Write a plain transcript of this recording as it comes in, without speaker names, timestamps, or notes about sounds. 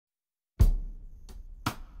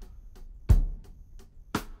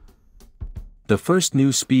The first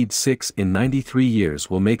new Speed 6 in 93 years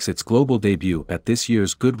will make its global debut at this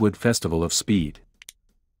year's Goodwood Festival of Speed.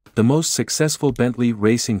 The most successful Bentley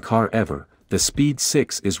racing car ever, the Speed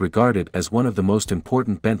 6 is regarded as one of the most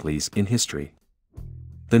important Bentleys in history.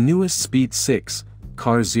 The newest Speed 6,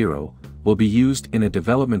 Car 0, will be used in a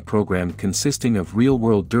development program consisting of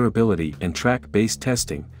real-world durability and track-based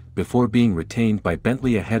testing, before being retained by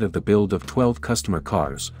Bentley ahead of the build of 12 customer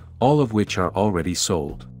cars, all of which are already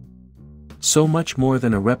sold. So much more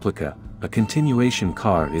than a replica, a continuation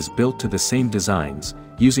car is built to the same designs,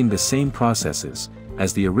 using the same processes,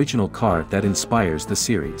 as the original car that inspires the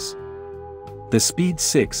series. The Speed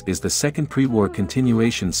 6 is the second pre-war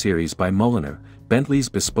continuation series by Mulliner, Bentley's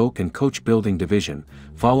bespoke and coach-building division,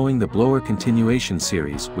 following the blower continuation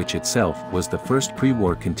series, which itself was the first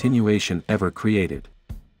pre-war continuation ever created.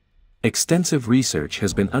 Extensive research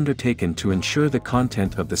has been undertaken to ensure the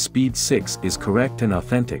content of the Speed 6 is correct and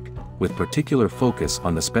authentic, with particular focus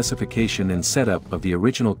on the specification and setup of the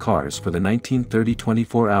original cars for the 1930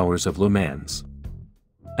 24 Hours of Le Mans.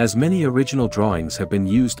 As many original drawings have been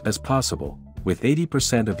used as possible, with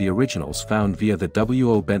 80% of the originals found via the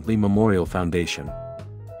W.O. Bentley Memorial Foundation.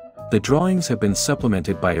 The drawings have been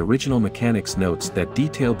supplemented by original mechanics notes that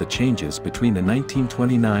detailed the changes between the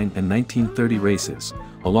 1929 and 1930 races,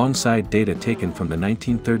 alongside data taken from the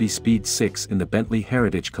 1930 Speed 6 in the Bentley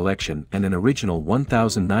Heritage Collection and an original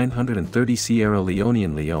 1930 Sierra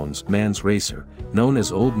Leonean Leon's Mans Racer, known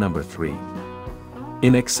as Old No. 3.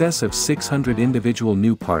 In excess of 600 individual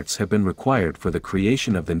new parts have been required for the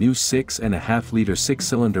creation of the new 6.5-liter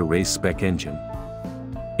six-cylinder race spec engine.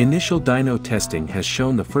 Initial dyno testing has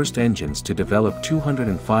shown the first engines to develop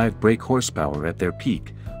 205 brake horsepower at their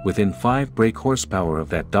peak, within 5 brake horsepower of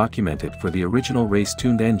that documented for the original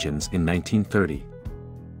race-tuned engines in 1930.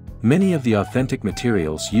 Many of the authentic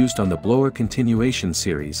materials used on the blower continuation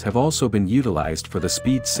series have also been utilized for the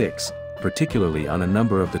Speed 6, particularly on a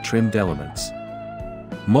number of the trimmed elements.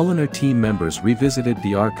 Mulliner team members revisited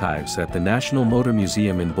the archives at the National Motor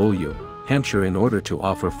Museum in Beaulieu, Hampshire in order to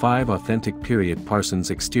offer 5 authentic period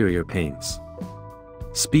Parsons exterior paints.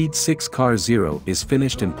 Speed 6 Car 0 is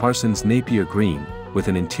finished in Parsons Napier Green, with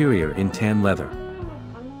an interior in tan leather.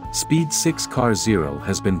 Speed 6 Car 0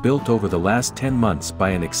 has been built over the last 10 months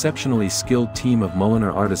by an exceptionally skilled team of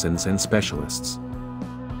Mulliner artisans and specialists.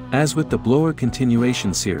 As with the blower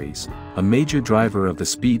continuation series, a major driver of the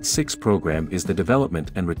Speed 6 program is the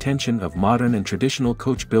development and retention of modern and traditional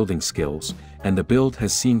coach building skills, and the build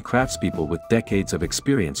has seen craftspeople with decades of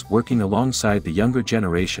experience working alongside the younger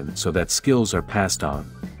generation so that skills are passed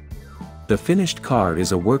on. The finished car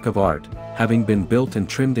is a work of art, having been built and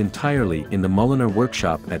trimmed entirely in the Mulliner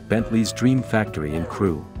workshop at Bentley's Dream Factory in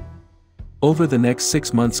Crewe. Over the next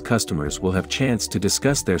 6 months, customers will have chance to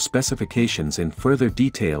discuss their specifications in further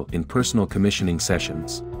detail in personal commissioning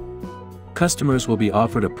sessions. Customers will be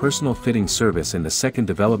offered a personal fitting service in the second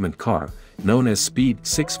development car, known as Speed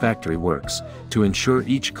 6 Factory Works, to ensure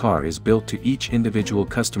each car is built to each individual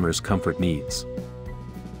customer's comfort needs.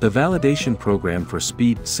 The validation program for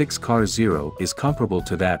Speed 6 Car 0 is comparable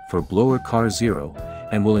to that for Blower Car 0,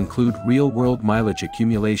 and will include real-world mileage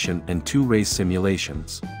accumulation and 2 race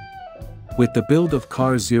simulations. With the build of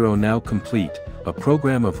Car 0 now complete, a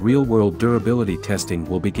program of real-world durability testing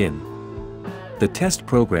will begin. The test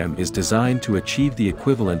program is designed to achieve the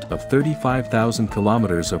equivalent of 35,000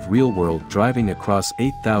 kilometers of real-world driving across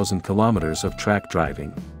 8,000 kilometers of track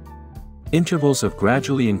driving. Intervals of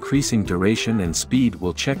gradually increasing duration and speed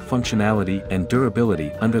will check functionality and durability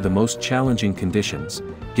under the most challenging conditions,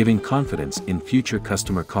 giving confidence in future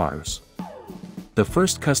customer cars. The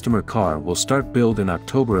first customer car will start build in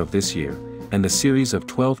October of this year, and the series of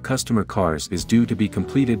 12 customer cars is due to be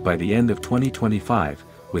completed by the end of 2025,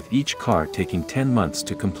 with each car taking 10 months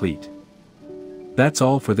to complete. That's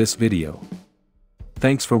all for this video.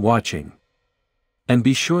 Thanks for watching. And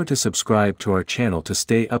be sure to subscribe to our channel to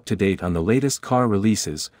stay up to date on the latest car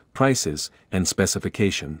releases, prices, and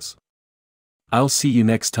specifications. I'll see you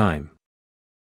next time.